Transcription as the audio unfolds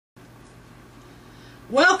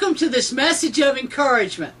Welcome to this message of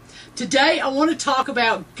encouragement. Today I want to talk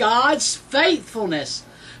about God's faithfulness.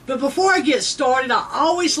 But before I get started, I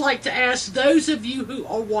always like to ask those of you who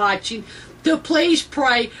are watching to please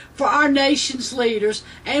pray for our nation's leaders,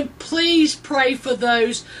 and please pray for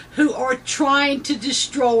those who are trying to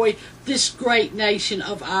destroy this great nation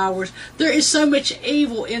of ours. There is so much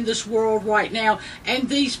evil in this world right now, and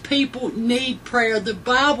these people need prayer. The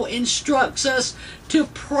Bible instructs us to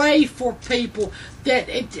pray for people that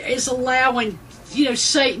it is allowing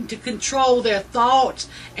Satan to control their thoughts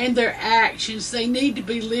and their actions. They need to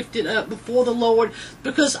be lifted up before the Lord,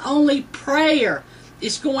 because only prayer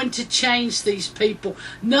is going to change these people.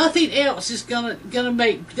 Nothing else is going to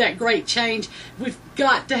make that great change. We've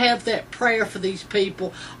got to have that prayer for these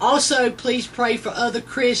people. Also, please pray for other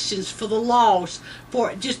Christians, for the lost,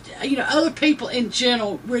 for just other people in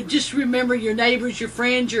general. Just remember your neighbors, your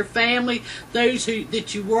friends, your family, those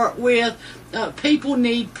that you work with. People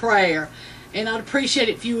need prayer, and I'd appreciate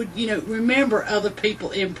it if you would remember other people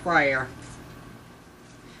in prayer.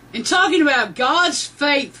 In talking about God's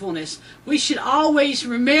faithfulness, we should always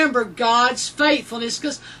remember God's faithfulness,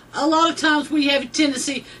 because a lot of times we have a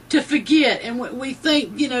tendency to forget, and we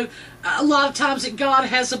think, a lot of times that God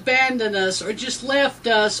has abandoned us, or just left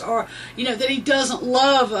us, or, that He doesn't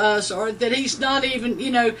love us, or that He's not even,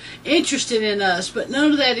 interested in us. But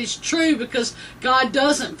none of that is true, because God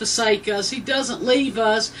doesn't forsake us. He doesn't leave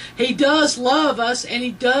us. He does love us, and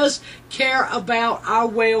He does care about our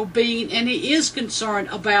well-being, and He is concerned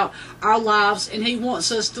about our lives, and He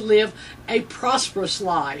wants us to live a prosperous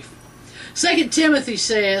life. 2 Timothy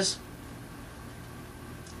says,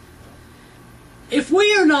 if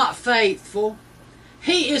we are not faithful,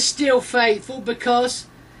 He is still faithful, because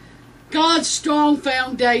God's strong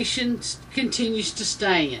foundation continues to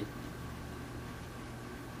stand.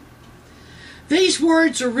 These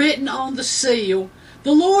words are written on the seal.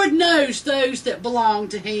 The Lord knows those that belong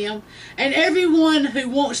to Him, and everyone who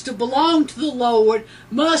wants to belong to the Lord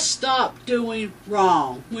must stop doing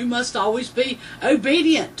wrong. We must always be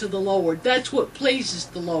obedient to the Lord. That's what pleases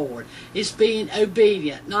the Lord, is being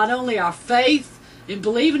obedient. Not only our faith in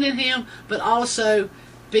believing in Him, but also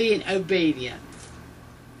being obedient.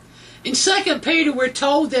 In 2 Peter, we're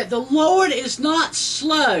told that the Lord is not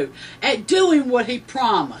slow at doing what He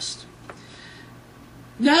promised.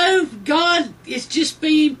 No, God is just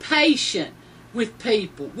being patient with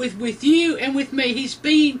people, with you and with me. He's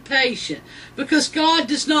being patient, because God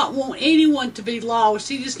does not want anyone to be lost.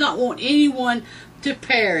 He does not want anyone to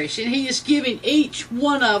perish, and He is giving each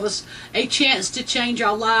one of us a chance to change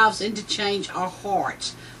our lives and to change our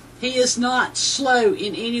hearts. He is not slow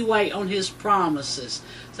in any way on His promises.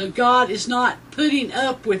 So God is not putting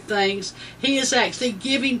up with things. He is actually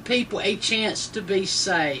giving people a chance to be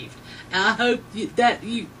saved. I hope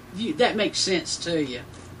that makes sense to you.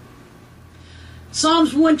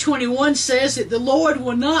 Psalms 121 says that the Lord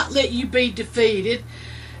will not let you be defeated.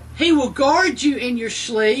 He will guard you in your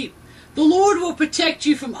sleep. The Lord will protect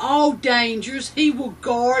you from all dangers. He will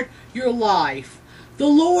guard your life. The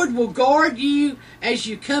Lord will guard you as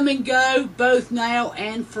you come and go, both now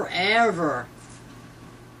and forever.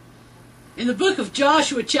 In the book of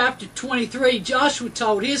Joshua, chapter 23, Joshua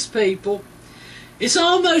told his people, "It's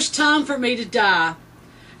almost time for me to die.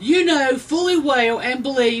 You know fully well and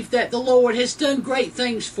believe that the Lord has done great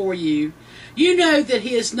things for you. You know that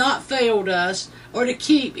He has not failed us or to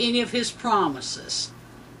keep any of His promises."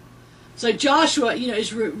 So Joshua,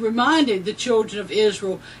 is reminding the children of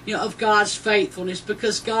Israel, of God's faithfulness,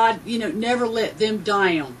 because God, never let them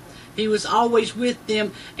down. He was always with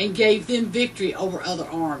them and gave them victory over other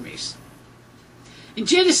armies. In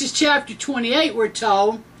Genesis chapter 28, we're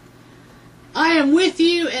told, "I am with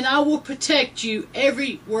you, and I will protect you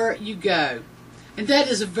everywhere you go." And that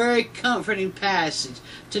is a very comforting passage,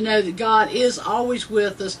 to know that God is always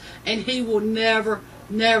with us, and He will never,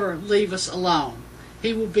 never leave us alone.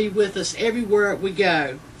 He will be with us everywhere we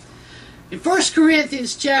go. In 1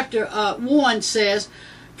 Corinthians chapter 1 says,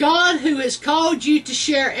 "God, who has called you to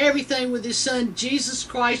share everything with His Son, Jesus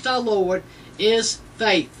Christ our Lord, is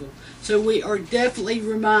faithful." So we are definitely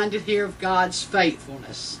reminded here of God's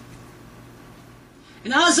faithfulness.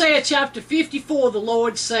 In Isaiah chapter 54, the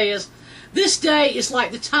Lord says, "This day is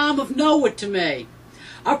like the time of Noah to me.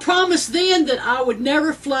 I promised then that I would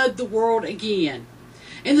never flood the world again.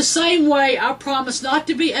 In the same way, I promise not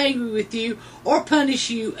to be angry with you or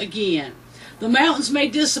punish you again. The mountains may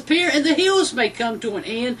disappear and the hills may come to an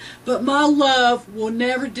end, but my love will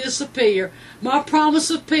never disappear. My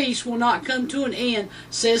promise of peace will not come to an end,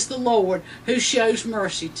 says the Lord, who shows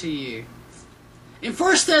mercy to you." In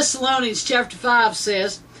 1 Thessalonians chapter 5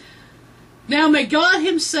 says, Now may God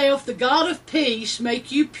himself, the God of peace,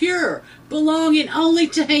 make you pure, belonging only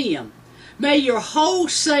to him. May your whole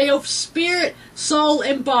self, spirit, soul,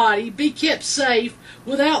 and body be kept safe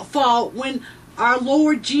without fault when our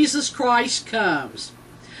Lord Jesus Christ comes.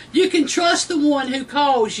 You can trust the one who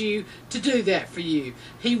calls you to do that for you.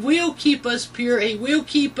 He will keep us pure. He will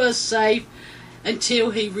keep us safe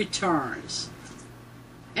until he returns.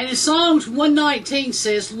 And in Psalms 119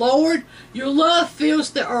 says, Lord, your love fills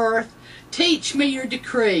the earth. Teach me your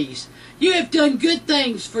decrees. You have done good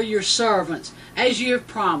things for your servants, as you have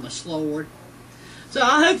promised, Lord. So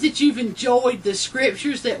I hope that you've enjoyed the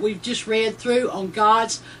scriptures that we've just read through on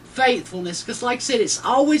God's faithfulness. Because like I said, it's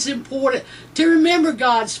always important to remember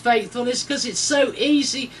God's faithfulness, because it's so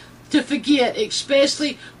easy to forget,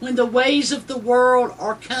 especially when the ways of the world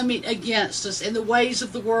are coming against us, and the ways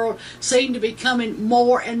of the world seem to be coming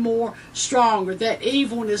more and more stronger. That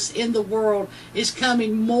evilness in the world is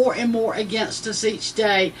coming more and more against us each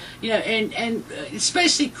day. You know, and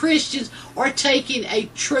especially Christians are taking a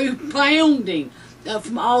true pounding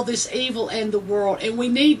from all this evil in the world, and we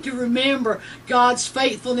need to remember God's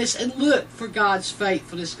faithfulness and look for God's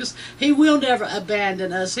faithfulness, because he will never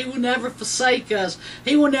abandon us. He will never forsake us.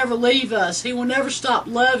 He will never leave us. He will never stop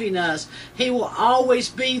loving us. He will always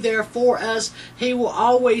be there for us. He will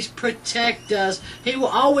always protect us. He will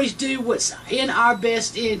always do what's in our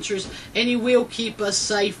best interest, and he will keep us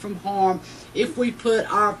safe from harm if we put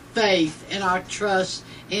our faith and our trust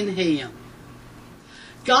in him.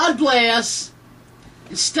 God bless.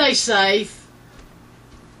 Stay safe.